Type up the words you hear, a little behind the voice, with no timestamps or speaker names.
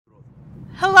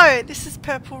Hello, this is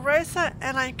Purple Rosa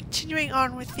and I'm continuing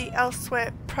on with the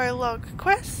Elsweyr prologue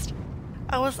quest.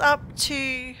 I was up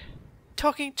to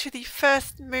talking to the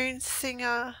first moon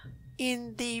singer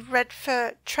in the Red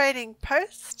Fur trading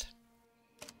post.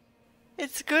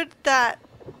 It's good that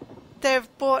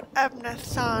they've brought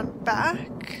Tharn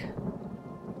back.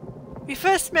 We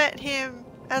first met him,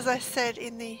 as I said,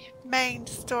 in the main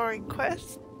story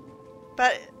quest,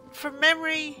 but from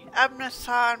memory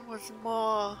Tharn was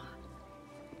more...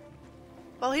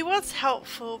 well, he was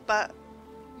helpful, but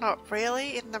not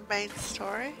really in the main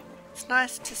story. It's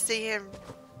nice to see him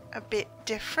a bit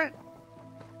different,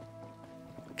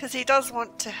 because he does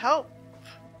want to help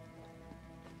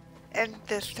end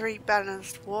the Three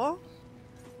Banners War,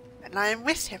 and I am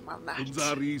with him on that.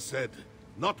 Khunzar-ri said,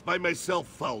 "Not by myself,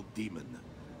 foul demon.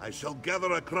 I shall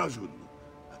gather a Krajun,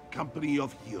 a company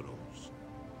of heroes.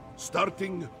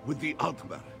 Starting with the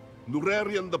Altmer,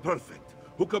 Nurarian the Perfect,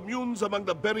 who communes among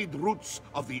the buried roots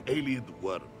of the alien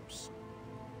worms.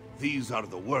 These are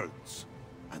the words,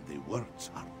 and the words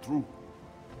are true."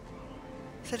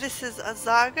 So this is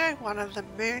Azago, one of the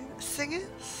moon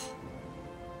singers.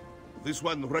 This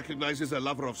one recognizes a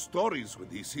lover of stories when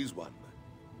he sees one.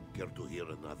 Care to hear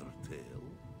another tale?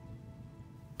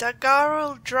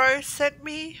 Dragose sent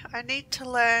me. I need to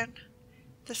learn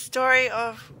the story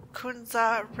of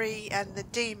Khunzar-ri and the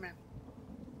demon.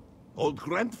 Old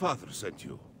grandfather sent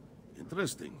you.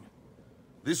 Interesting.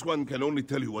 This one can only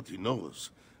tell you what he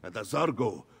knows, and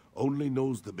Azago only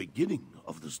knows the beginning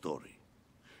of the story.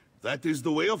 That is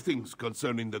the way of things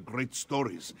concerning the great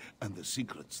stories and the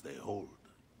secrets they hold.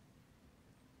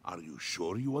 Are you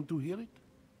sure you want to hear it?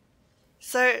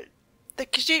 So, the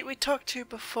Khajiit we talked to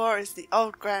before is the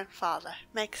old grandfather.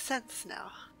 Makes sense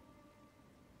now.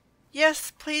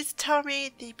 Yes, please tell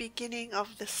me the beginning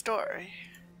of the story.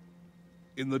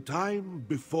 In the time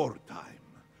before time,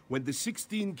 when the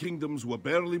 16 kingdoms were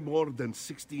barely more than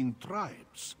 16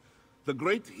 tribes, the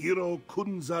great hero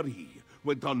Khunzar-ri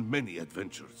went on many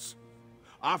adventures.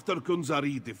 After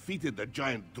Khunzar-ri defeated the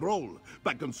giant troll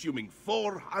by consuming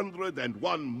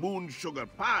 401 moon sugar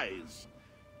pies,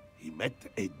 he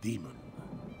met a demon.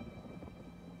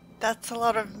 That's a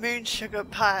lot of moon sugar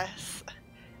pies.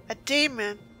 A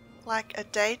demon? Like a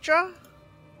Daedra?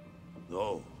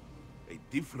 No, a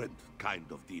different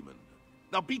kind of demon.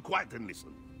 Now be quiet and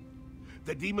listen.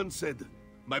 The demon said,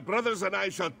 "My brothers and I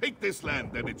shall take this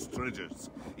land and its treasures,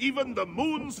 even the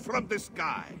moons from the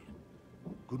sky."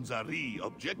 Khunzar-ri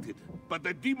objected, but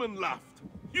the demon laughed.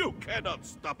 "You cannot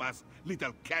stop us,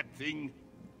 little cat thing."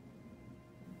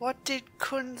 What did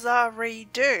Khunzar-ri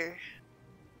do?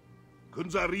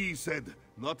 Khunzar-ri said,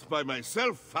 "Not by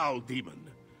myself, foul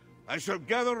demon. I shall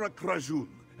gather a Krajun,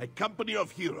 a company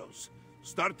of heroes,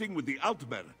 starting with the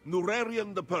Altmer,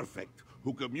 Nurarian the Perfect,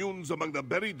 who communes among the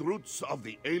buried roots of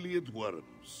the alien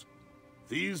worms.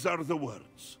 These are the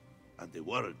words, and the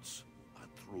words are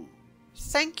true."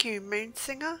 Thank you,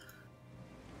 Moonsinger.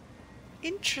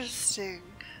 Interesting.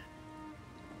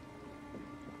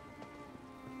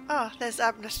 Oh, there's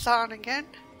Tharn again.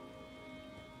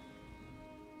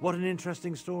 What an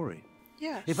interesting story.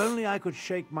 Yes. If only I could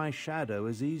shake my shadow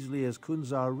as easily as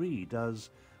Khunzar-ri does,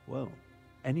 well,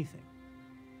 anything.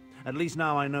 At least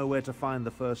now I know where to find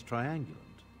the first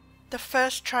Triangulant. The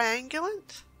first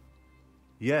Triangulant?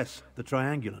 Yes, the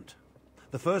Triangulant.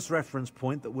 The first reference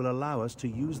point that will allow us to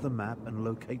use the map and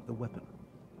locate the weapon.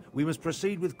 We must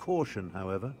proceed with caution,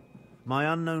 however. My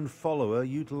unknown follower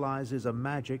utilizes a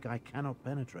magic I cannot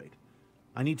penetrate.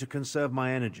 I need to conserve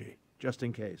my energy, just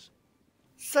in case.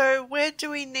 So where do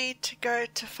we need to go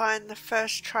to find the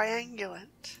first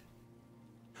Triangulant?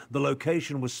 The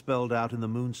location was spelled out in the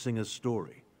Moonsinger's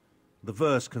story. The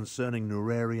verse concerning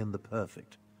Nurarian the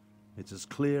Perfect. It's as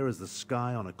clear as the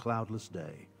sky on a cloudless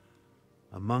day.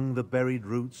 Among the buried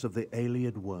roots of the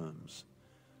alien worms.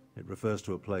 It refers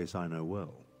to a place I know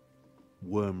well.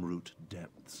 Wormroot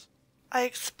Depths. I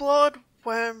explored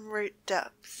Wormroot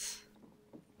Depths.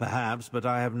 Perhaps, but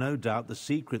I have no doubt the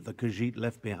secret the Khajiit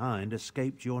left behind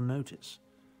escaped your notice.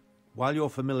 While your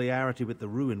familiarity with the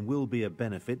ruin will be a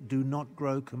benefit, do not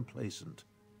grow complacent.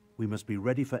 We must be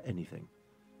ready for anything.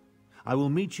 I will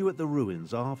meet you at the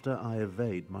ruins after I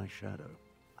evade my shadow.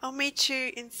 I'll meet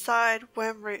you inside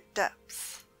Wormroot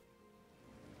Depths.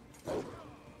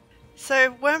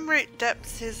 So Wormroot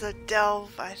Depths is a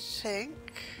delve, I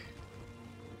think.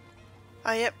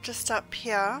 Oh yep, just up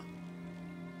here.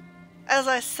 As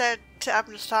I said to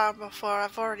Tharn before,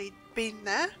 I've already been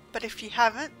there, but if you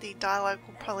haven't, the dialogue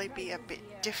will probably be a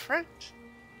bit different.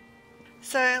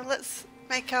 So let's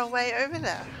make our way over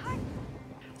there.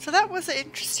 So that was an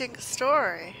interesting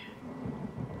story.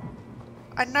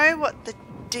 I know what the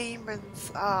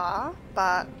demons are,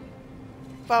 but,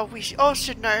 well, we all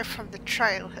should know from the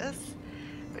trailers,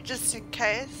 but just in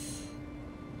case,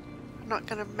 I'm not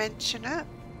going to mention it.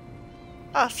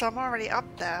 Oh, so I'm already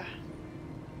up there.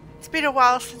 It's been a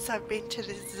while since I've been to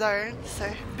this zone,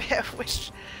 so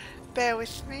bear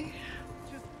with me.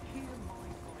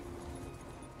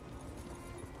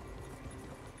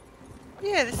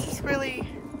 Yeah, this is really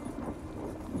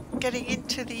getting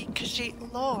into the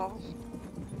Khajiit lore.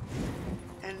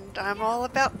 And I'm all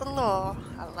about the lore.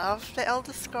 I love the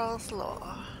Elder Scrolls lore.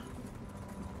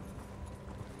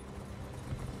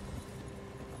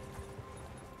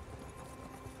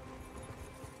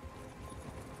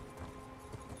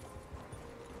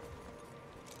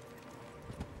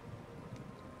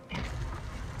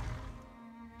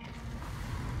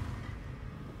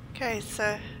 Okay,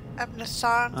 so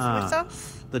Tharn's with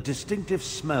us. The distinctive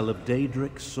smell of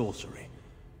Daedric sorcery.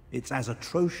 It's as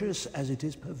atrocious as it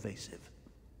is pervasive.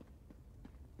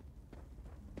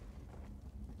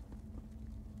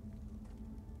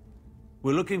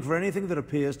 We're looking for anything that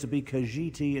appears to be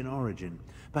Khajiit in origin.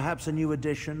 Perhaps a new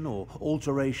addition or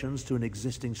alterations to an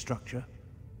existing structure.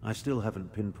 I still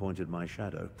haven't pinpointed my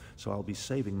shadow, so I'll be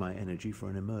saving my energy for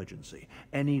an emergency.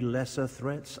 Any lesser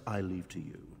threats, I leave to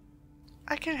you.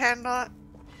 I can handle it.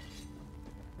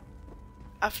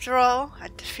 After all, I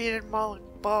defeated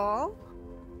Moloch Ball.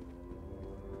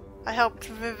 I helped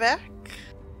Vivek.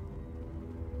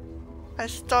 I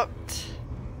stopped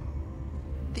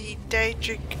the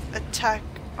Daedric attack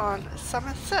on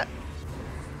Somerset.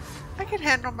 I can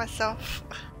handle myself.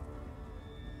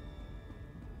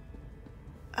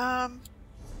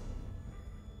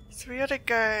 So we gotta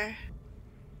go.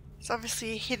 There's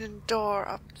obviously a hidden door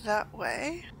up that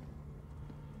way.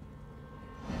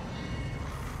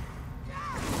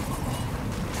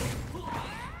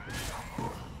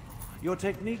 Your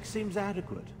technique seems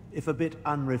adequate, if a bit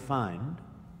unrefined.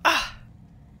 Ah!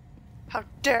 How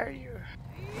dare you!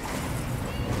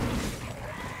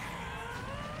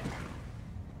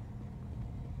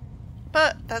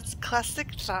 But that's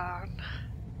classic Tharn.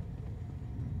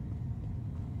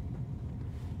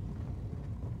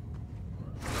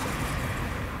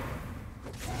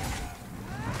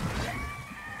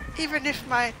 Even if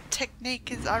my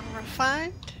technique is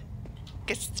unrefined,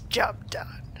 gets the job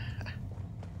done.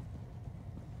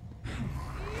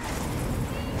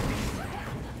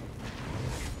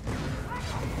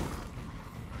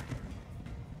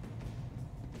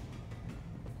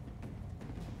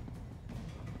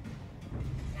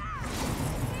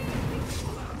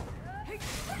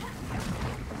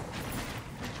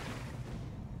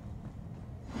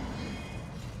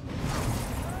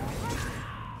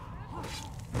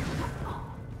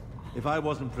 If I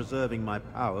wasn't preserving my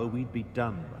power, we'd be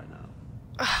done by now.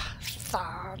 Ugh,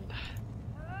 Tharn.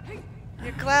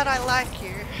 You're glad I like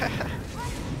you.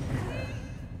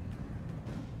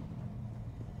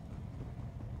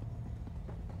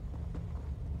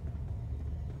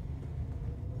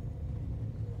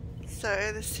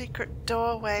 So the secret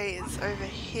doorway is over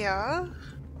here.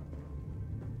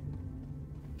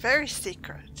 Very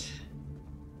secret.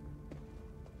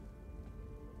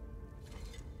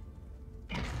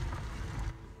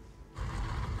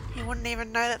 You wouldn't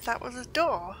even know that that was a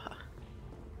door.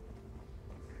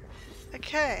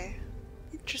 Okay,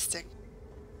 interesting.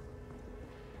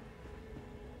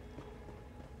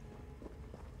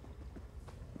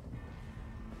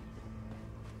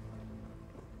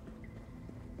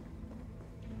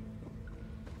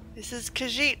 This is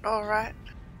Khajiit, alright.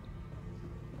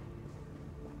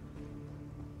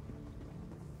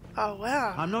 Oh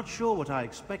wow. I'm not sure what I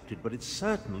expected, but it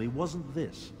certainly wasn't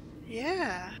this.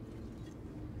 Yeah.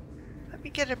 Let me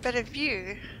get a better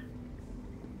view.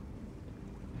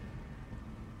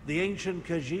 The ancient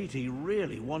Khajiit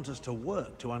really want us to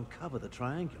work to uncover the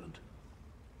Triangulant.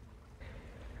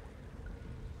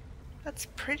 That's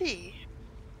pretty.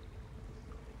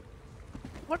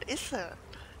 What is it?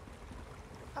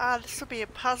 Ah, this will be a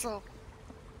puzzle.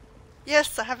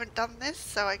 Yes, I haven't done this,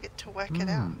 so I get to work it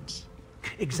out.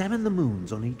 Examine the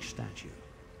moons on each statue.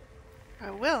 I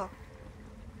will.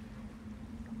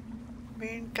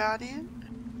 Moon Guardian?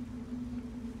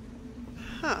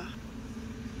 Huh.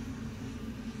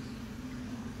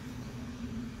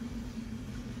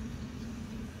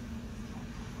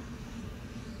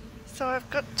 So I've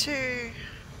got to...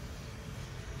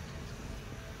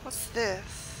 What's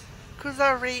this?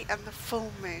 Khunzar-ri and the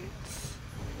full moons.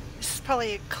 This is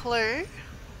probably a clue.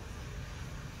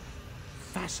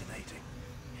 Fascinating.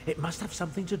 It must have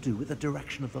something to do with the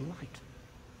direction of the light.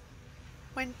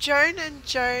 When Joan and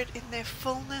Jode in their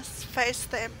fullness face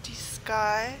the empty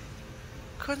sky,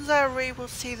 Khunzar-ri will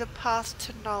see the path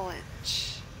to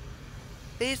knowledge.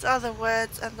 These are the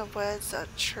words and the words are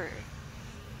true.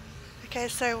 Okay,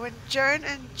 so when Joan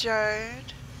and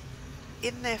Jode,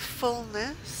 in their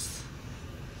fullness,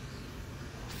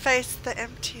 face the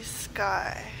empty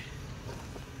sky.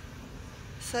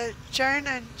 So Joan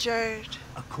and Jode...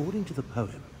 According to the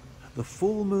poem, the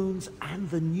full moons and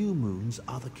the new moons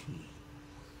are the key.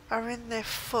 Are in their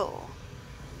full.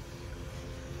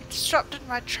 It disrupted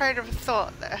my train of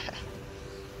thought there.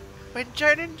 When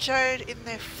Joan and Jode in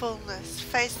their fullness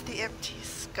face the empty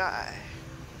sky.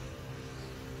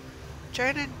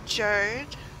 Joan and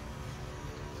Jode.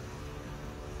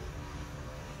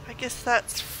 I guess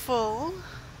that's full.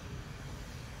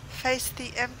 Face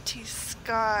the empty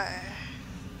sky.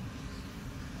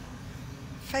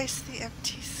 Face the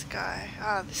empty sky.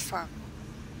 Ah, this one.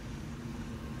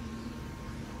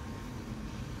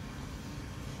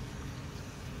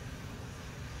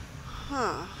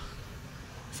 Huh.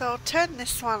 So I'll turn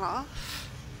this one off.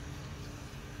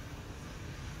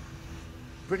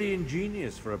 Pretty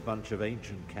ingenious for a bunch of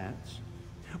ancient cats.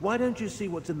 Why don't you see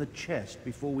what's in the chest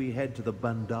before we head to the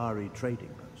Khunzar-ri trading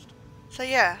post? So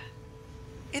yeah,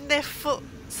 in their full...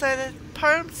 So the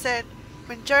poem said,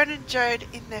 when Joan and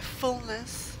Jode in their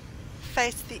fullness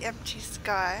face the empty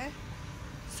sky.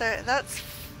 So that's...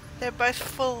 They're both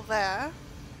full there.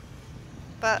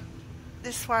 But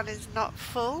this one is not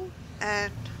full.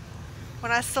 And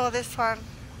when I saw this one,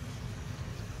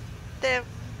 they're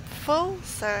full.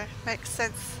 So it makes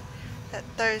sense that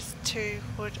those two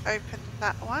would open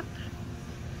that one.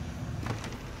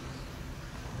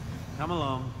 Come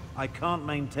along. I can't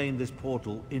maintain this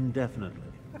portal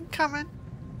indefinitely. I'm coming.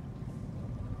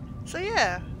 So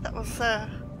yeah, that was a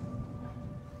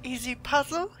easy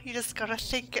puzzle. You just gotta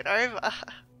think it over.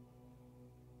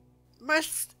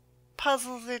 Most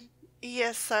puzzles in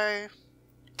ESO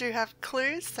do have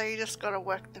clues, so you just gotta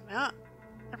work them out.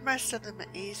 And most of them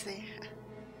are easy.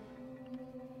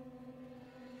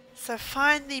 So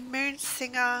find the moon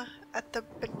singer at the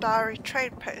Khunzar-ri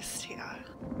trade post here.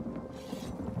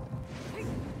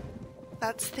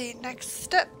 That's the next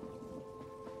step.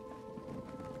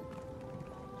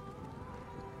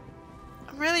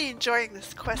 I'm really enjoying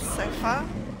this quest so far.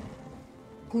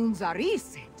 Khunzar-ri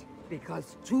said,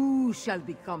 because two shall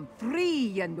become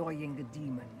three, annoying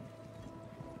demon.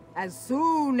 As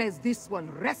soon as this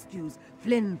one rescues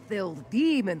Flynn-filled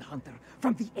demon hunter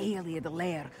from the alien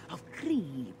lair of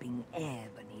creeping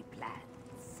ebony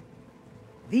plants.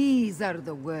 These are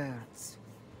the words,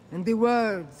 and the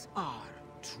words are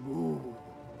true.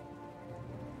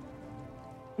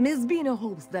 Ms. Bina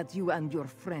hopes that you and your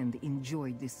friend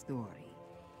enjoyed this story.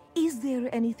 Is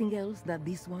there anything else that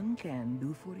this one can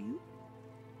do for you?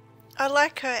 I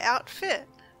like her outfit.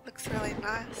 Looks really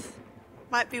nice.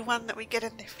 Might be one that we get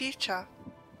in the future.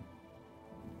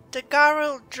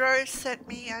 Dragose sent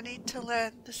me. I need to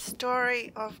learn the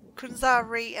story of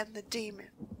Khunzar-ri and the demon.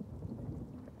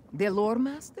 The lore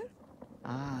master?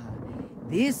 Ah,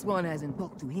 this one hasn't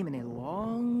talked to him in a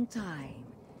long time.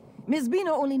 Miss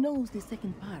Bina only knows the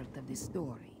second part of the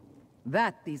story.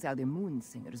 That is how the Moon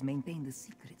Singers maintain the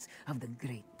secrets of the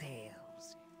great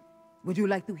tales. Would you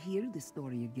like to hear the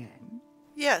story again?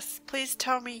 Yes, please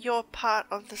tell me your part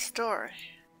of the story.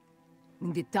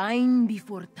 In the time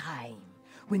before time,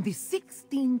 when the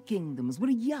 16 kingdoms were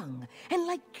young and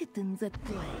like kittens at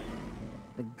play,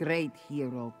 the great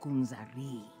hero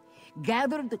Khunzar-ri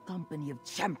gathered the company of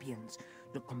champions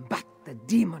to combat the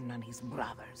demon and his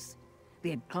brothers.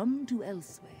 They had come to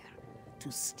Elsweyr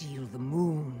to steal the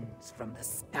moons from the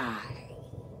sky.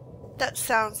 That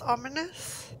sounds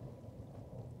ominous.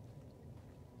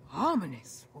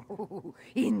 Ominous? Oh,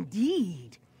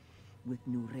 indeed. With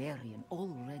Nurarian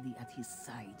already at his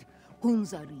side,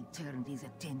 Khunzar-ri turned his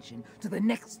attention to the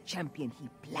next champion he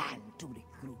planned to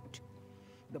recruit.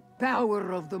 The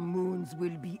power of the moons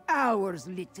will be ours,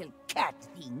 little cat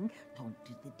thing,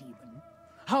 taunted the demon.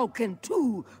 How can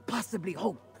two possibly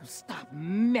hope to stop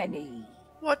many?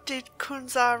 What did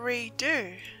Khunzar-ri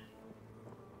do?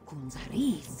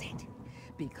 Khunzar-ri said,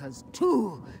 because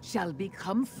two shall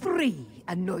become three,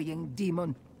 annoying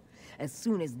demon. As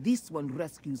soon as this one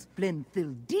rescues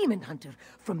Flynn-filled demon hunter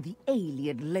from the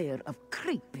alien lair of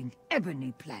creeping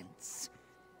ebony plants.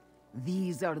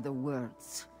 These are the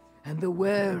words, and the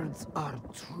words are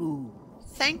true.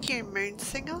 Thank you,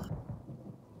 Moonsinger.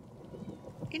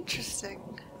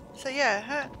 Interesting. So yeah,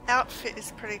 her outfit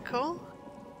is pretty cool.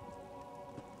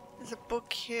 There's a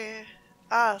book here.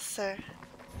 Ah, so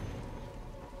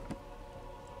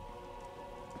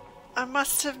I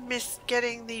must have missed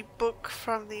getting the book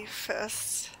from the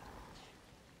first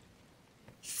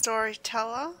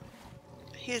storyteller.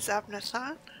 Here's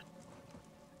Abnathan.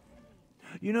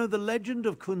 You know, the legend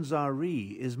of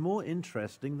Khunzar-ri is more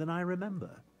interesting than I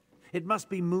remember. It must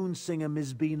be Moonsinger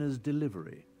Mizbina's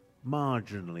delivery.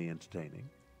 Marginally entertaining.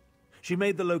 She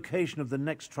made the location of the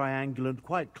next Triangulant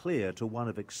quite clear to one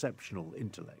of exceptional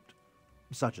intellect,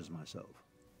 such as myself.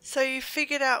 So you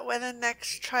figured out where the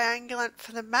next Triangulant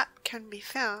for the map can be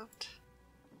found?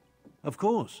 Of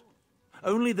course.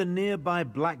 Only the nearby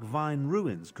Black Vine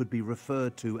ruins could be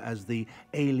referred to as the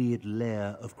Ayleid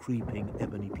lair of creeping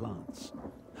ebony plants.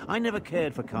 I never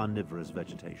cared for carnivorous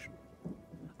vegetation.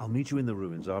 I'll meet you in the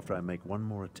ruins after I make one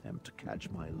more attempt to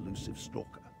catch my elusive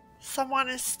stalker. Someone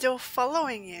is still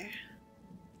following you.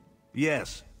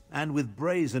 Yes, and with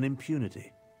brazen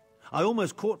impunity. I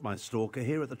almost caught my stalker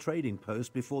here at the trading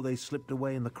post before they slipped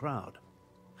away in the crowd.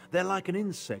 They're like an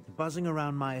insect buzzing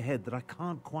around my head that I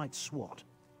can't quite swat.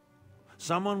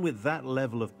 Someone with that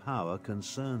level of power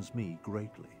concerns me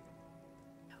greatly.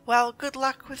 Well, good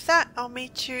luck with that. I'll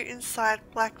meet you inside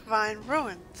Black Vine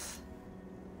ruins.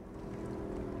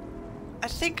 I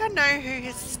think I know who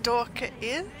his stalker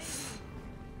is.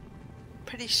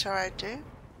 Pretty sure I do.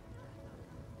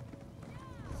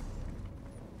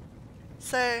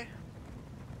 So,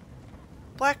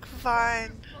 Black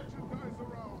Vine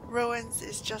ruins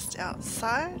is just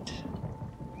outside.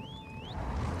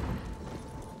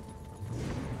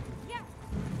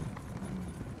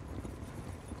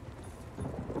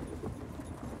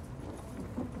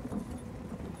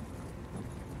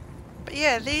 But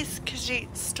yeah, these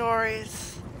Khajiit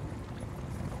stories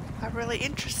are really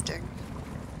interesting.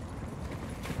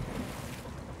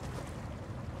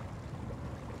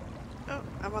 Oh,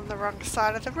 I'm on the wrong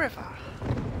side of the river.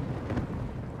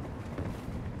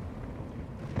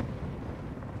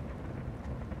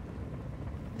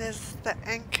 There's the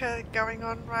anchor going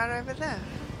on right over there.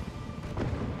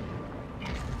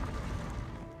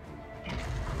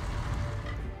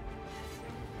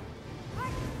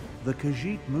 The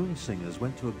Khajiit Moonsingers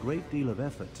went to a great deal of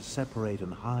effort to separate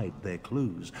and hide their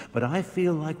clues, but I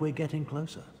feel like we're getting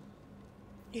closer.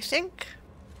 You think?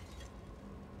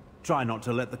 Try not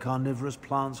to let the carnivorous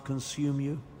plants consume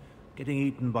you. Getting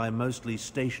eaten by mostly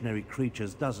stationary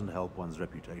creatures doesn't help one's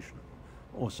reputation.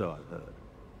 Or so I've heard.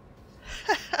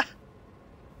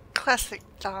 Classic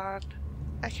Tharn.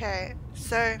 Okay,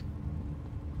 so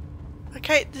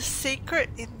locate the secret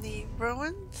in the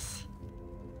ruins.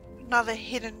 Another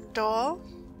hidden door.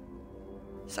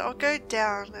 So I'll go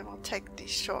down and we'll take the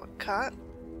shortcut.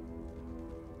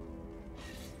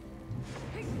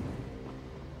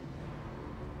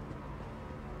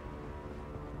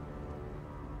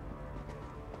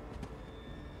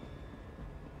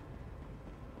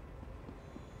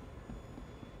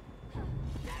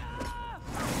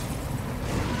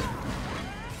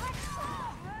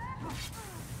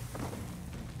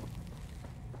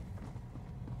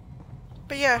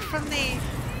 But yeah, from the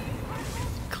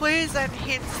clues and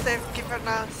hints they've given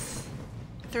us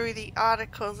through the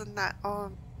articles and that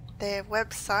on their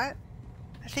website,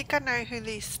 I think I know who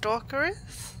the stalker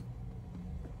is.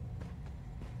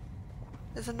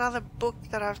 There's another book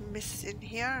that I've missed in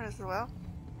here as well.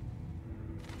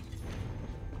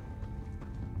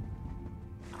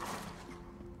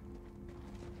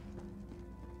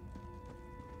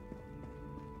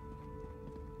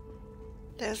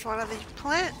 There's one of these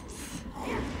plants.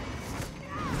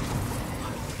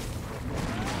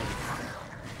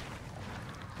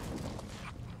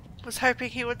 Was hoping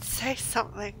he would say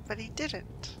something, but he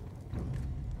didn't.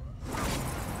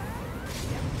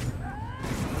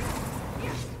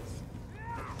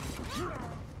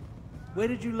 Where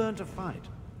did you learn to fight?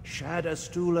 Shad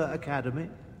Astula Academy?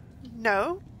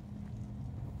 No.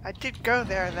 I did go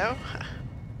there though.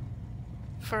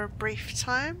 For a brief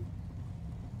time.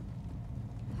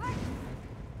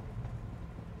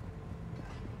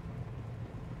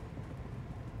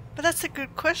 But that's a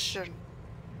good question.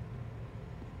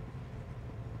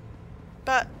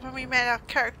 But when we made our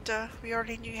character, we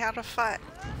already knew how to fight.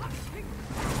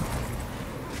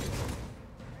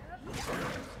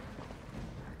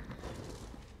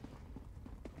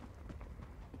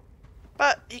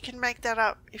 But you can make that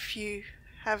up if you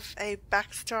have a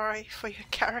backstory for your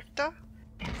character.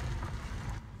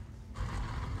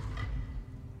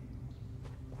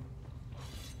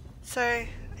 So,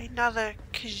 another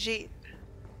Khajiit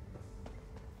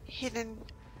hidden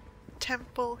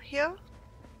temple here.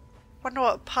 Wonder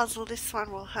what puzzle this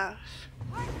one will have.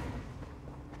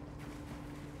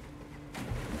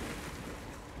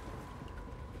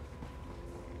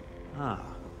 Ah,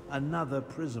 another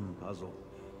prism puzzle.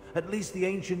 At least the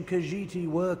ancient Khajiiti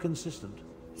were consistent.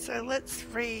 So let's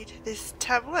read this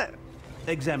tablet.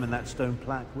 Examine that stone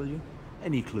plaque, will you?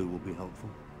 Any clue will be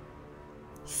helpful.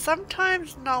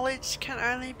 Sometimes knowledge can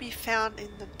only be found in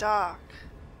the dark.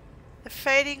 The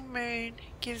fading moon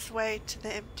gives way to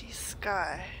the empty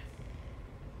sky.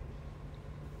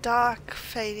 Dark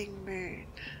fading moon.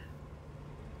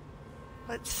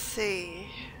 Let's see.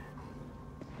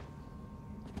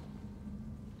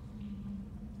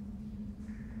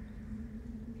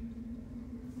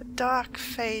 The dark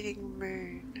fading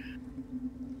moon.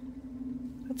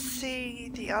 Let's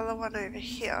see the other one over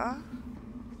here.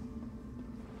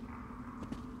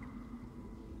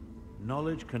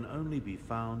 Knowledge can only be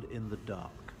found in the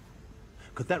dark.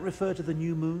 Could that refer to the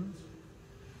new moons?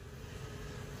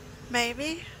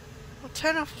 Maybe. We'll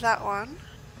turn off that one.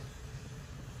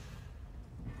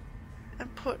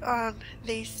 And put on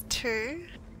these two.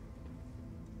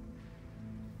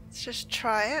 Let's just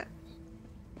try it.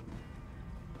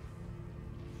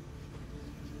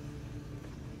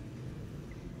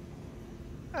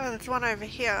 Oh, there's one over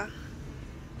here.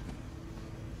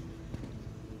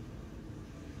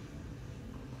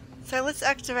 So let's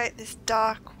activate this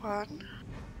dark one.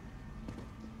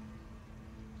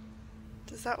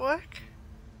 Does that work?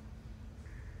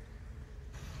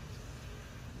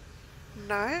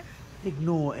 No?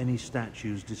 Ignore any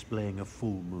statues displaying a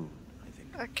full moon, I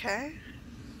think. Okay.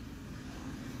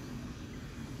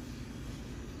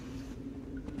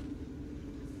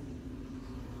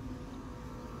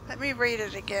 Let me read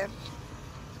it again.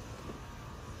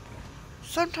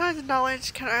 Sometimes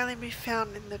knowledge can only be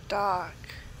found in the dark.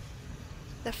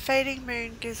 The fading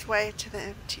moon gives way to the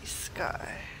empty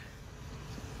sky.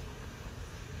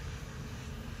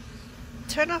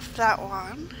 Turn off that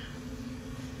one.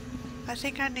 I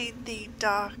think I need the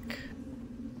dark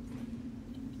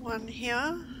one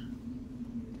here.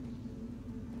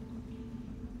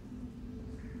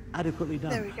 Adequately done.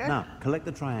 There we go. Now, collect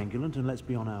the triangulant and let's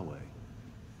be on our way.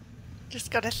 Just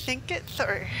gotta think it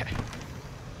through.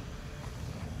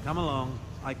 Come along.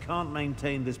 I can't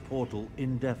maintain this portal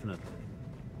indefinitely.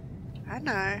 I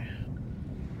know.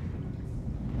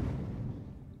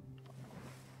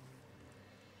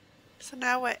 So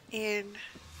now we're in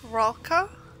Rolka.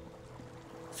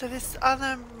 So this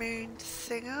other moon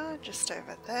singer just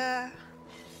over there.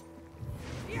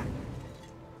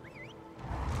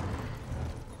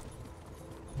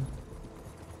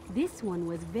 This one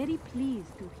was very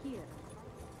pleased to hear.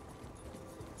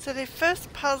 So the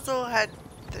first puzzle had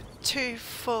the 2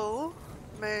 full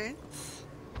moons.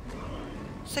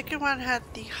 Second one had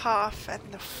the half and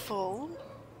the full.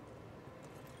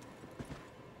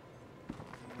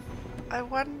 I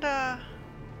wonder...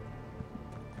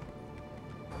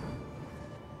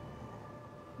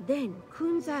 Then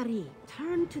Khunzar-ri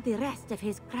turned to the rest of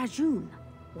his Krajun.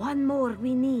 One more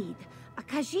we need. A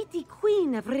Khajiiti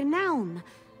queen of renown.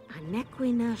 A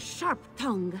Nequina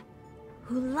sharp-tongue.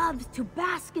 Who loves to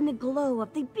bask in the glow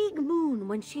of the big moon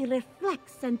when she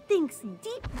reflects and thinks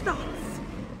deep thoughts.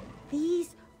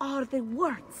 These are the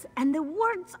words, and the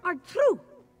words are true.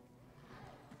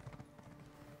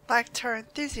 Liked her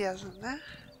enthusiasm there.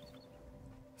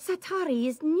 Satari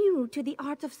is new to the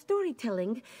art of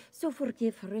storytelling, so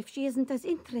forgive her if she isn't as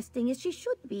interesting as she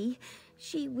should be.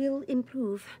 She will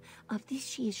improve. Of this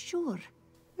she is sure.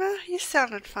 Well, you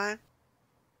sounded fine.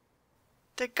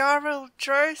 The Garil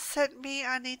Dro sent me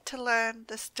I need to learn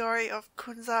the story of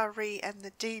Khunzar-ri and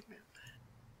the demon.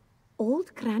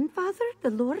 Old grandfather,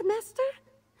 the lore master?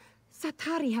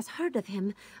 Satari has heard of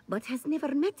him, but has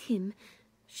never met him.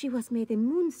 She was made a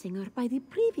moon singer by the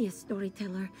previous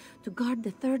storyteller to guard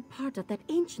the third part of that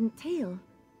ancient tale.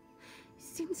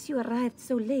 Since you arrived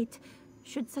so late,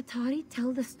 should Satari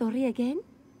tell the story again?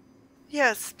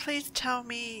 Yes, please tell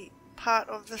me part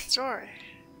of the story.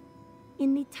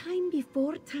 In the time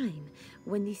before time,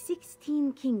 when the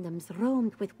 16 kingdoms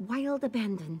roamed with wild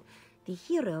abandon, the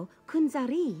hero,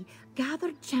 Khunzar-ri,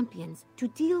 gathered champions to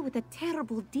deal with a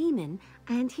terrible demon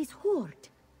and his horde.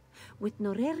 With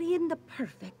Norarian the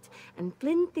Perfect and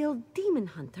Glenthil Demon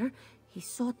Hunter, he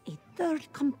sought a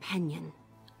third companion.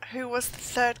 Who was the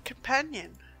third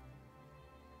companion?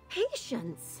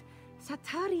 Patience!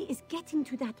 Satari is getting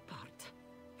to that part.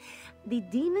 The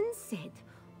demon said,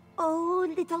 "Oh,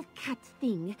 little cat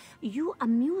thing, you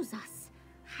amuse us.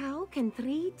 How can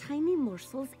 3 tiny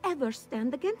morsels ever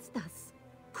stand against us?"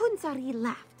 Khunzar-ri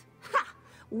laughed. "Ha!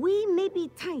 We may be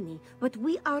tiny, but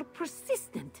we are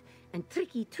persistent, and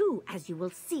tricky too, as you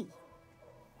will see."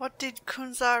 What did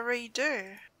Khunzar-ri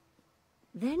do?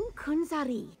 Then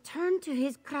Khunzar-ri turned to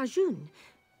his Krajun.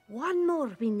 One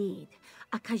more we need,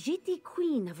 a Khajiiti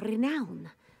queen of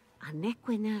renown. A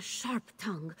Nequina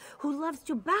sharp-tongue who loves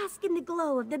to bask in the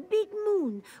glow of the big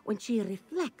moon when she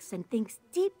reflects and thinks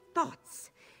deep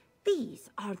thoughts. These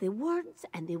are the words,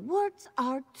 and the words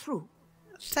are true.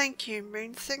 Thank you,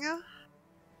 Moonsinger.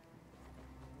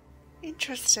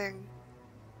 Interesting.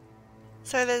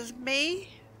 So there's me,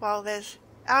 well there's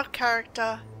our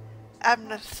character,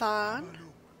 Tharn,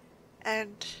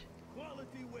 and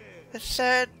the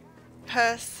third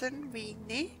person we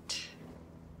need.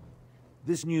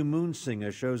 This new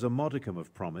Moonsinger shows a modicum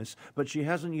of promise, but she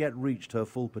hasn't yet reached her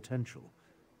full potential.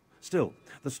 Still,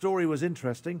 the story was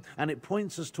interesting, and it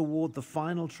points us toward the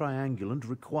final triangulant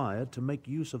required to make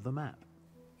use of the map.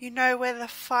 You know where the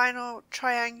final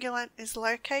triangulant is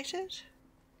located?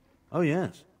 Oh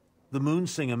yes, the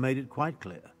Moonsinger made it quite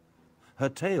clear. Her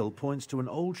tale points to an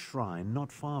old shrine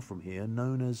not far from here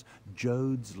known as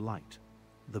Jode's Light,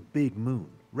 the big moon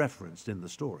referenced in the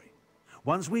story.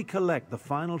 Once we collect the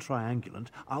final triangulant,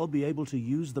 I'll be able to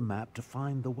use the map to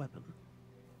find the weapon.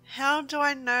 How do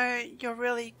I know you're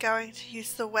really going to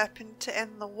use the weapon to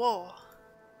end the war?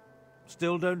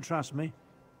 Still don't trust me?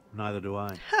 Neither do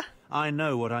I. I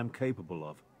know what I'm capable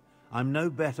of. I'm no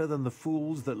better than the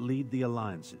fools that lead the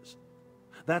alliances.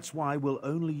 That's why we'll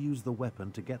only use the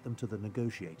weapon to get them to the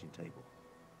negotiating table.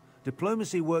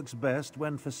 Diplomacy works best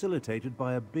when facilitated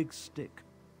by a big stick.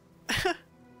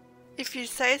 If you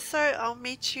say so, I'll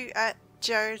meet you at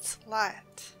Jode's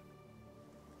Light.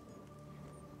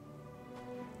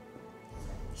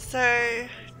 So,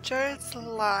 Jode's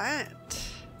Light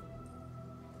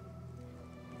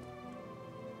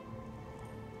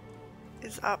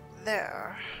is up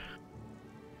there.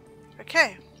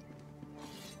 Okay.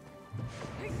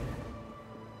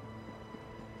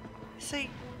 See,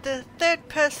 the third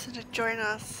person to join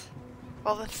us,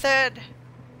 well, the third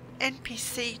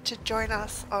NPC to join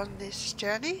us on this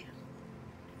journey.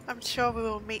 I'm sure we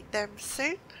will meet them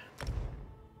soon.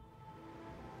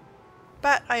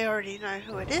 But I already know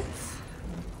who it is.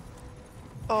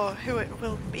 Or who it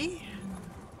will be.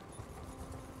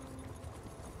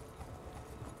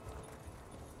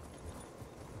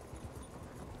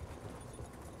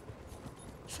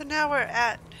 So now we're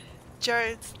at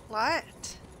Jode's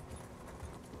Light.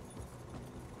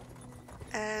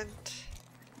 And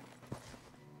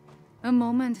a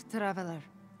moment, traveler.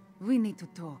 We need to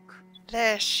talk.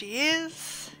 there she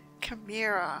is,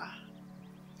 Chimera.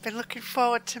 Been looking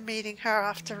forward to meeting her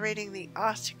after reading the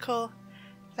article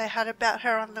they had about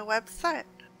her on the website.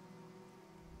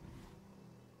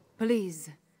 Please,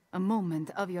 a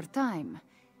moment of your time.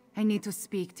 I need to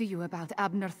speak to you about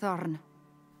Tharn.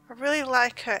 I really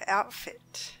like her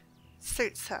outfit.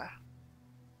 Suits her.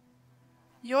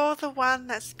 You're the one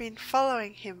that's been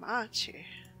following him, aren't you?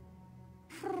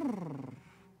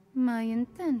 My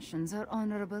intentions are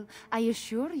honorable, I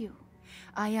assure you.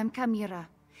 I am Chimera,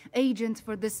 agent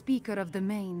for the Speaker of the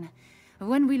Main.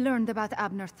 When we learned about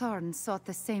Tharn sought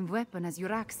the same weapon as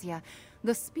Euraxia,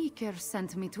 the Speaker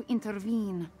sent me to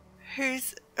intervene.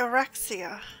 Who's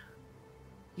Euraxia?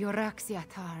 Euraxia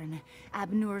Tharn,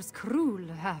 Abnur's cruel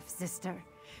half-sister.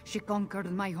 She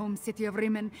conquered my home city of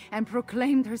Rimmen and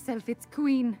proclaimed herself its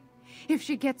queen. If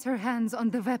she gets her hands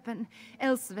on the weapon,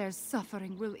 Elsweyr's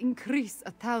suffering will increase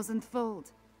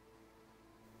 1,000-fold.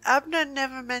 Abner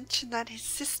never mentioned that his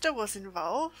sister was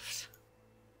involved.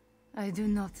 I do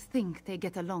not think they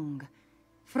get along.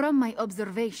 From my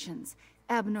observations,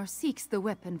 Abner seeks the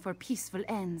weapon for peaceful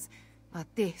ends, but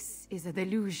this is a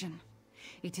delusion.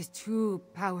 It is too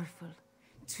powerful,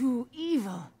 too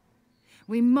evil.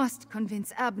 We must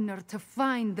convince Abner to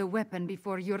find the weapon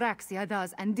before Euraxia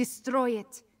does and destroy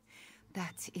it.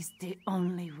 That is the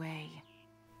only way.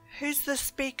 Who's the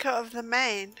Speaker of the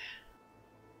Main?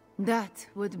 That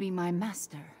would be my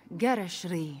master,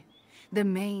 Khunzar-ri. The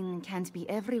Main can't be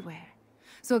everywhere.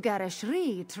 So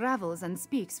Khunzar-ri travels and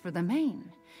speaks for the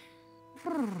Main.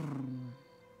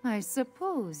 I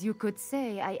suppose you could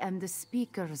say I am the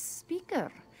Speaker's speaker.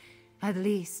 At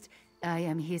least, I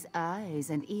am his eyes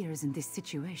and ears in this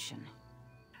situation.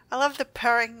 I love the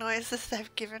purring noises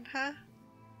they've given her.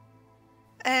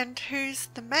 And who's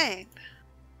the Main?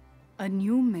 A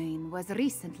new Main was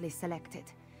recently selected.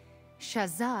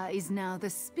 Shazza is now the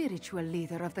spiritual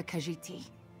leader of the Khajiit.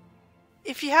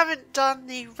 If you haven't done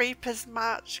the Reaper's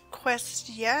March quest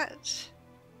yet,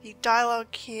 the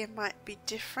dialogue here might be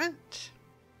different.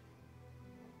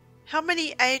 How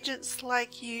many agents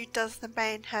like you does the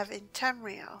Main have in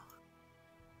Tamriel?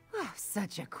 Oh,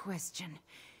 such a question.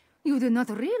 You do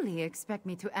not really expect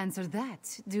me to answer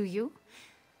that, do you?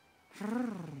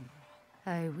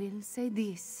 I will say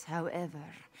this, however.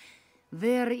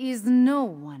 There is no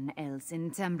one else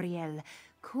in Tamriel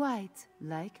quite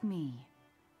like me.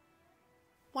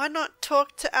 Why not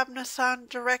talk to Tharn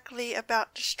directly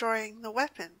about destroying the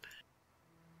weapon?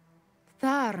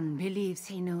 Tharn believes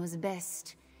he knows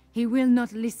best. He will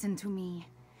not listen to me.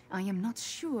 I am not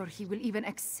sure he will even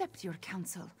accept your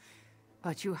counsel,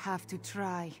 but you have to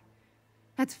try.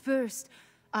 At first,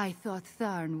 I thought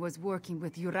Tharn was working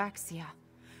with Euraxia.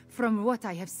 From what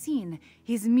I have seen,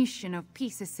 his mission of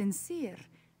peace is sincere,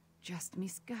 just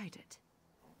misguided.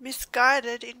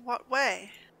 Misguided in what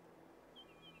way?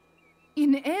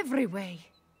 In every way.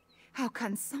 How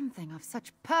can something of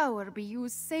such power be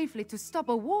used safely to stop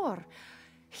a war?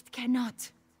 It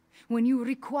cannot. When you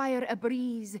require a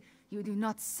breeze, you do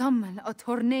not summon a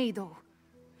tornado.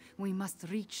 We must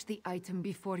reach the item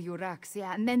before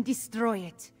Euraxia and then destroy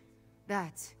it.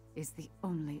 That is the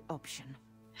only option.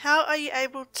 How are you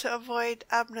able to avoid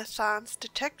Tharn's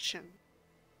detection?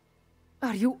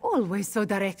 Are you always so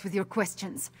direct with your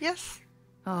questions? Yes.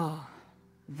 Oh,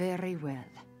 very well.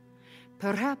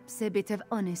 Perhaps a bit of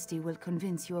honesty will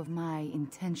convince you of my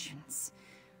intentions.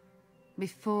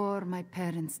 Before my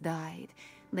parents died,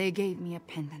 they gave me a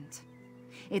pendant.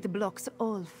 It blocks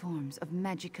all forms of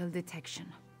magical detection.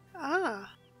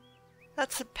 Ah,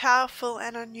 that's a powerful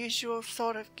and unusual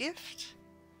sort of gift.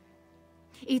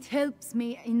 It helps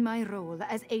me in my role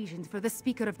as agent for the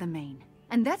Speaker of the Main.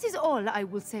 And that is all I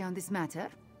will say on this matter.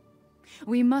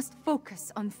 We must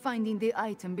focus on finding the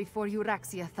item before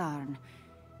Euraxia Tharn.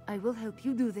 I will help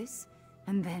you do this,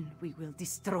 and then we will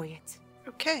destroy it.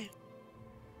 Okay.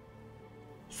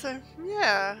 So,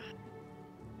 yeah.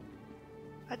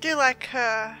 I do like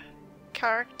her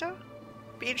character.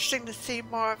 Be interesting to see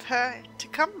more of her to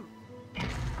come.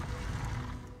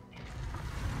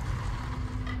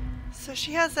 So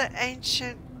she has an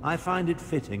ancient... I find it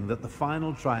fitting that the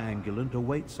final Triangulant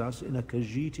awaits us in a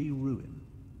Khajiit ruin.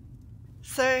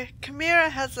 So Chimera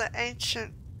has an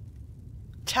ancient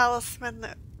talisman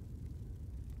that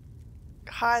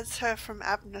hides her from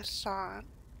Tharn.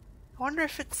 I wonder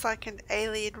if it's like an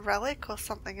alien relic or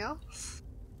something else.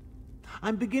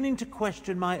 I'm beginning to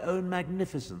question my own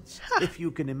magnificence, if you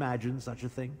can imagine such a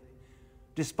thing.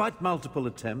 Despite multiple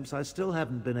attempts, I still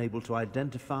haven't been able to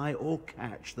identify or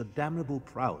catch the damnable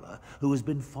prowler who has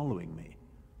been following me.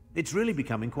 It's really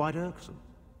becoming quite irksome.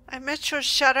 I met your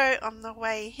shadow on the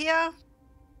way here.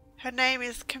 Her name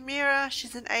is Chimera.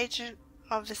 She's an agent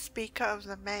of the Speaker of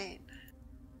the Main.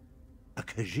 A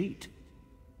Khajiit?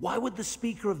 Why would the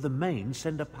Speaker of the Main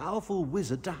send a powerful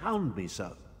wizard to hound me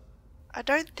so? I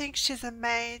don't think she's a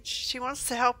mage. She wants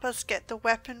to help us get the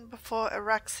weapon before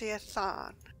Euraxia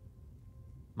Tharn.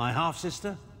 My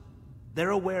half-sister?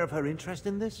 They're aware of her interest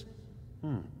in this?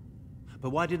 But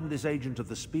why didn't this agent of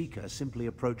the Speaker simply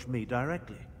approach me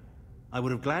directly? I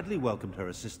would have gladly welcomed her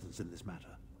assistance in this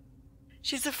matter.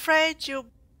 She's afraid you'll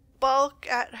balk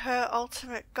at her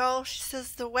ultimate goal. She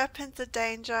says the weapon's a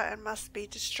danger and must be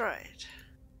destroyed.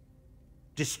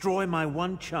 Destroy my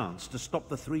one chance to stop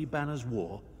the Three Banners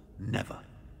War? Never.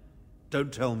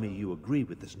 Don't tell me you agree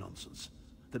with this nonsense.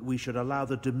 That we should allow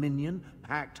the Dominion,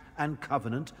 Pact, and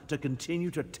Covenant to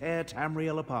continue to tear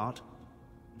Tamriel apart?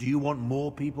 Do you want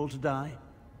more people to die?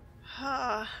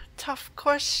 Tough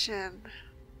question.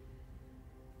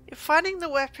 If finding the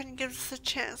weapon gives us a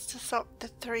chance to stop the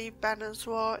Three Banners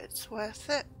War, it's worth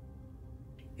it.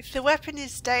 If the weapon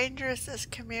is dangerous, as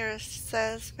Chimera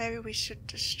says, maybe we should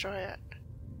destroy it.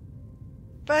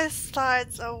 Both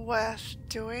sides are worth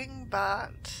doing,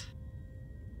 but...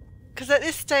 because at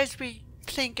this stage we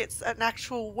think it's an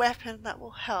actual weapon that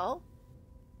will help.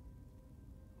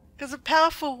 Because a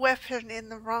powerful weapon in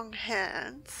the wrong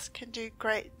hands can do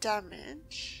great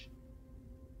damage.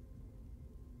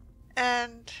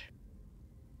 And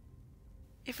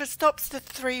if it stops the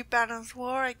Three Banners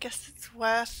War, I guess it's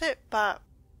worth it, but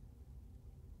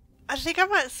I think I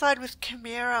might side with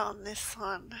Chimera on this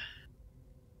one.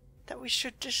 That we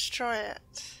should destroy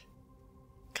it.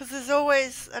 Because there's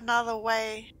always another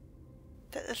way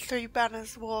that the Three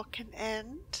Banners War can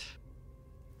end.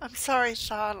 I'm sorry,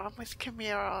 Tharn, I'm with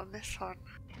Chimera on this one.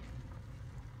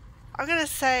 I'm gonna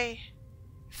say,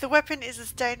 if the weapon is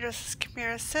as dangerous as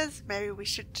Chimera says, maybe we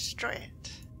should destroy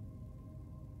it.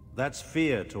 That's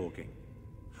fear talking.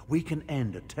 We can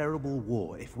end a terrible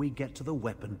war if we get to the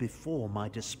weapon before my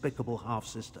despicable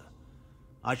half-sister.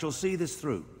 I shall see this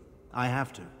through. I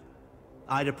have to.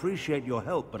 I'd appreciate your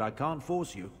help, but I can't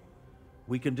force you.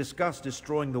 We can discuss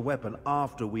destroying the weapon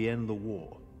after we end the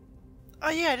war. Oh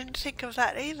yeah, I didn't think of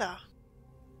that either.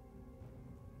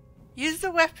 Use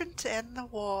the weapon to end the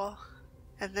war,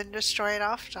 and then destroy it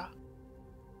after.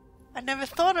 I never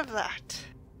thought of that.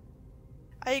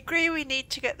 I agree we need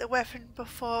to get the weapon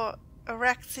before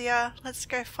Euraxia. Let's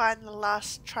go find the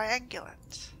last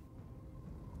Triangulant.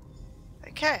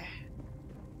 Okay.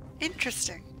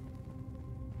 Interesting.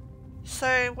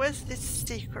 So, where's this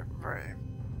secret room?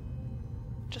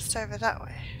 Just over that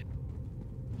way.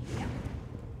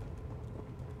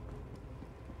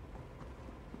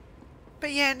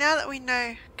 But yeah, now that we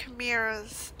know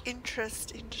Chimera's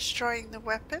interest in destroying the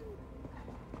weapon,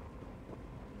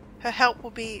 her help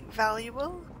will be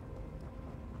valuable.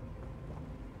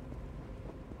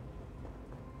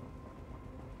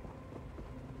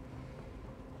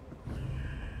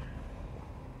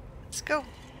 Let's go.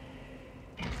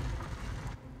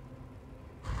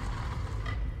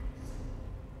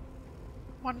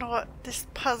 Wonder what this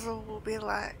puzzle will be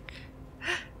like.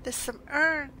 There's some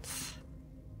urns.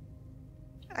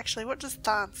 Actually, what does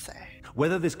Tharn say?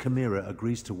 Whether this Chimera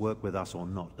agrees to work with us or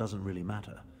not doesn't really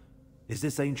matter. Is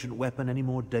this ancient weapon any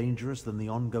more dangerous than the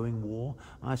ongoing war?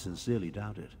 I sincerely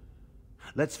doubt it.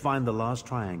 Let's find the last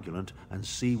Triangulant and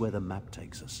see where the map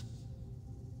takes us.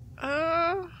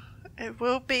 It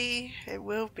will be.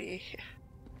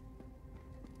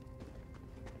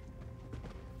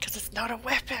 Because it's not a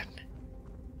weapon.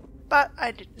 But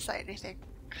I didn't say anything.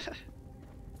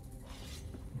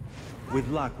 With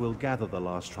luck, we'll gather the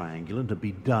last Triangulant and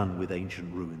be done with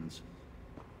ancient ruins.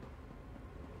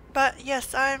 But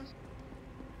yes, I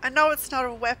know it's not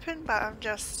a weapon, but I'm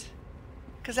just...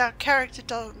 Because our character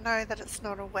doesn't know that it's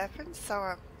not a weapon, so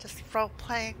I'm just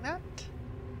role-playing that.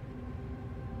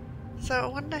 So I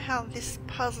wonder how this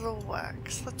puzzle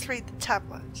works. Let's read the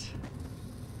tablet.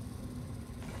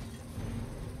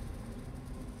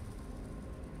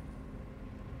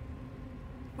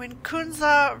 When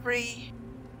Khunzar-ri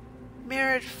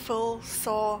mirrored full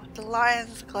saw the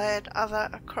lions glared other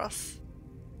across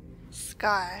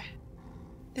sky.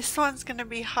 This one's gonna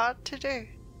be hard to do.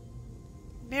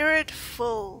 Mirrored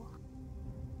full.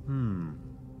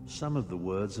 Some of the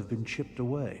words have been chipped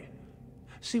away.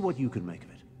 See what you can make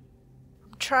of it.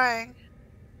 I'm trying.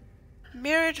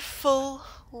 Mirrored full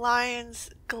lions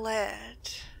glared.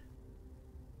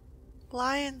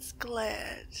 Lions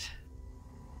glared.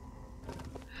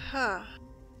 Huh.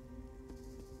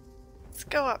 Let's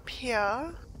go up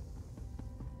here.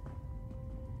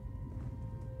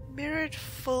 Mirrored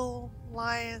full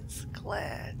lions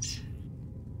glared.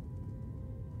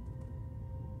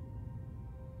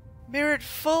 Mirrored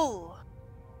full!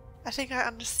 I think I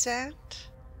understand.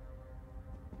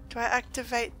 Do I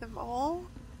activate them all?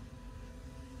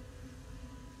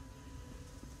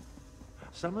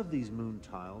 Some of these moon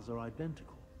tiles are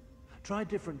identical. Try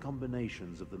different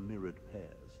combinations of the mirrored pairs.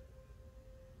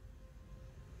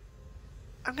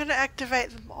 I'm gonna activate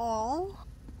them all,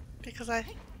 because I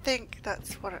think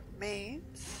that's what it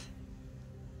means.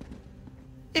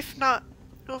 If not,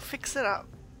 we'll fix it up.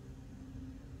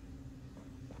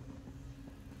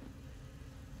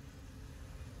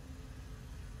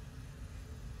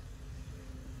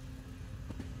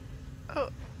 Oh.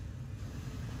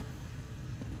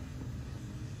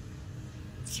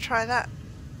 Let's try that.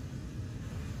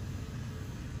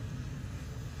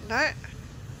 No.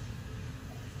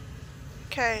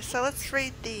 Okay, so let's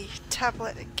read the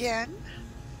tablet again.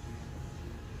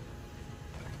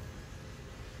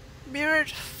 Mirrored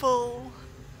full,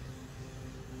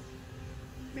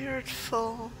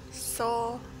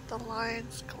 saw the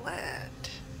lions glared.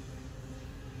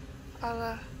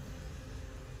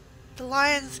 The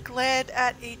lions glared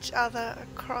at each other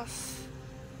across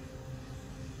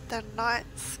the night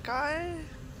sky.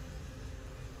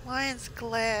 Lions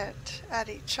glared at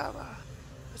each other.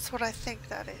 That's what I think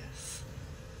that is.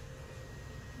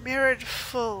 Mirrored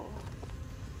full.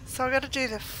 So I gotta do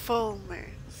the full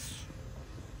moons.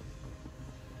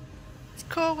 It's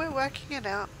cool, we're working it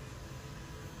out.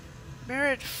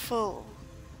 Mirrored full.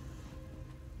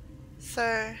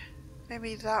 So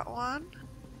maybe that one.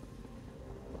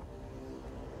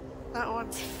 That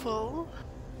one's full.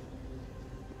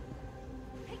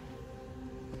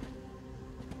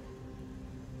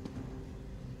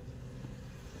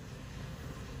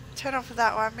 Turn off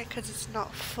that one because it's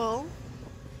not full.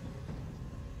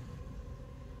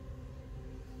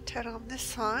 Turn on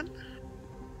this one.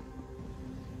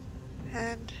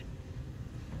 And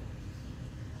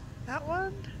that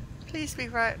one. Please be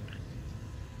right.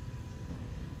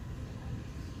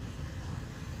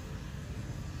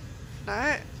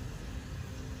 No.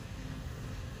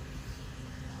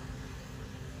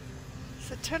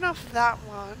 So turn off that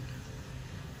one.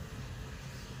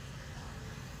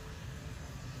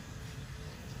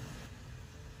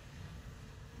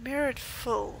 Mirrored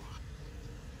full.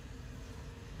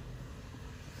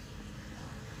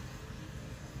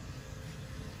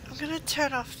 I'm gonna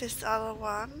turn off this other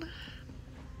one.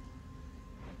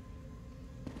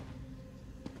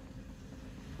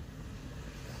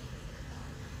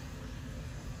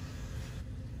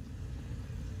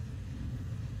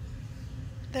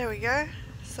 There we go.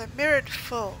 So mirrored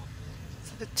full.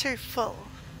 So the two full.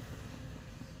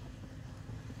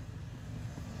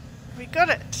 We got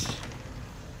it.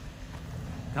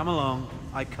 Come along.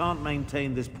 I can't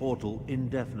maintain this portal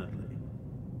indefinitely.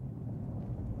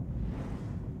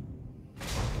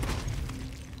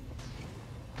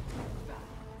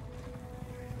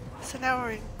 So now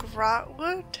we're in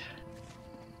Grotwood.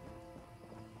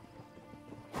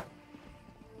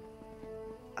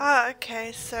 Ah,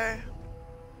 okay, so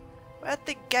we're at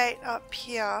the gate up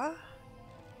here.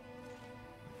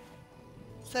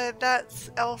 So that's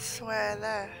Elsweyr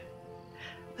there.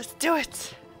 Let's do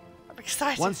it! I'm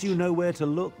excited. Once you know where to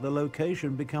look, the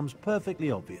location becomes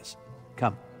perfectly obvious.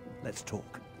 Come, let's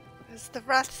talk. There's the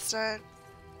Wrathstone.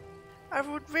 I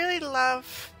would really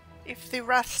love if the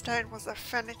Wrathstone was a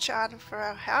furniture item for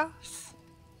our house.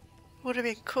 Would have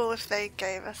been cool if they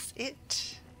gave us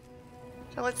it.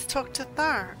 So let's talk to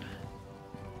Tharn.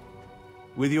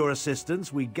 With your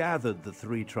assistance, we gathered the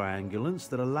 3 Triangulants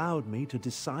that allowed me to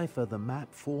decipher the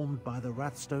map formed by the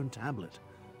Wrathstone tablet.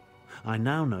 I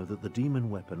now know that the demon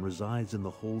weapon resides in the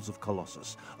Halls of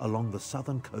Colossus, along the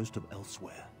southern coast of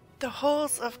Elsweyr. The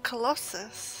Halls of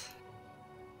Colossus?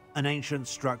 An ancient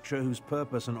structure whose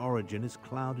purpose and origin is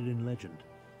clouded in legend.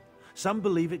 Some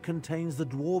believe it contains the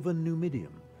dwarven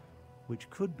Numidium, which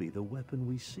could be the weapon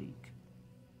we seek.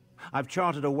 I've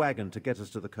chartered a wagon to get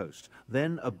us to the coast.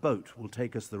 Then a boat will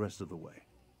take us the rest of the way.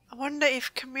 I wonder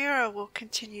if Chimera will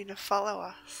continue to follow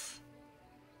us.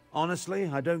 Honestly,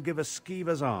 I don't give a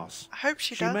skeever's arse. I hope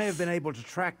she does. She may have been able to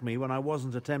track me when I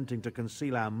wasn't attempting to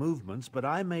conceal our movements, but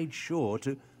I made sure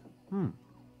to...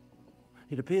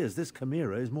 It appears this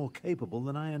Chimera is more capable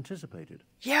than I anticipated.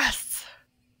 Yes!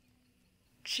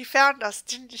 She found us,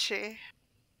 didn't she?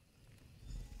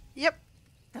 Yep.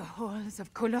 The halls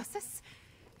of Colossus?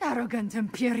 Arrogant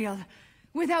Imperial.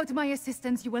 Without my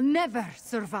assistance, you will never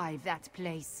survive that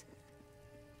place.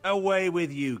 Away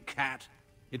with you, cat.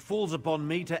 It falls upon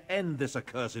me to end this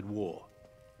accursed war.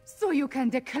 So you can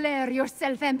declare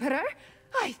yourself Emperor?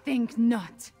 I think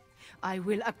not. I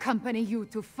will accompany you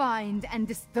to find and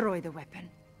destroy the weapon.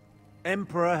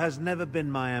 Emperor has never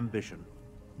been my ambition.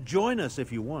 Join us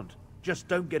if you want. Just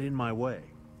don't get in my way.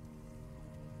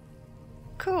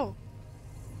 Cool.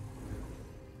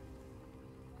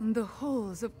 The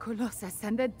halls of Colossus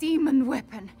and a demon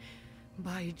weapon.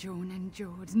 By Joan and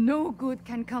Jode, no good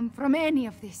can come from any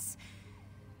of this.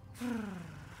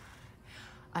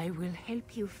 I will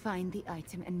help you find the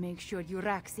item and make sure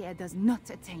Euraxia does not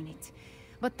attain it.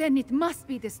 But then it must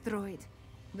be destroyed.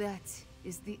 That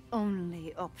is the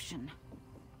only option.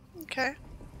 Okay,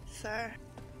 so...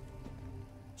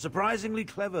 Surprisingly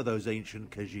clever, those ancient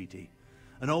Khajiit.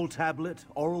 An old tablet,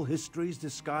 oral histories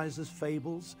disguised as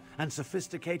fables, and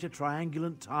sophisticated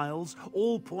triangulant tiles,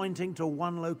 all pointing to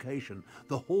one location,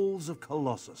 the Halls of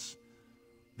Colossus.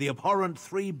 The abhorrent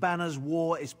 3 Banners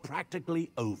War is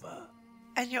practically over.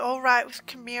 And you're alright with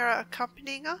Chimera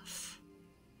accompanying us?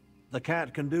 The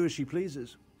cat can do as she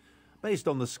pleases. Based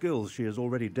on the skills she has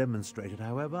already demonstrated,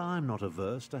 however, I'm not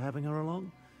averse to having her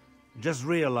along. Just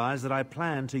realize that I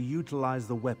plan to utilize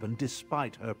the weapon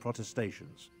despite her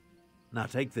protestations. Now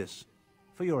take this,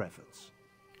 for your efforts.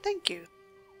 Thank you.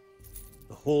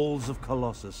 The Halls of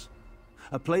Colossus.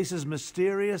 A place as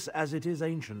mysterious as it is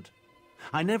ancient.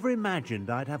 I never imagined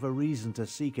I'd have a reason to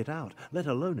seek it out, let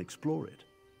alone explore it.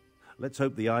 Let's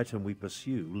hope the item we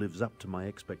pursue lives up to my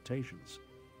expectations,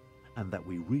 and that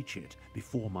we reach it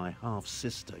before my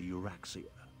half-sister Euraxia.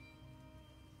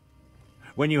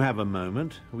 When you have a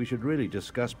moment, we should really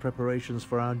discuss preparations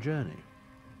for our journey.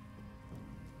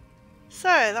 So,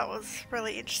 that was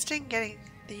really interesting, getting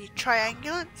the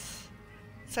Triangulants,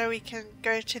 so we can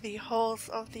go to the Halls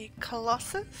of the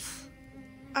Colossus.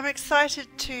 I'm excited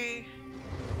to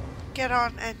get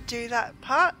on and do that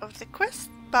part of the quest,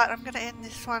 but I'm going to end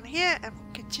this one here and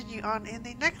continue on in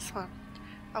the next one.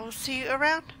 I will see you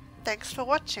around. Thanks for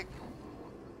watching.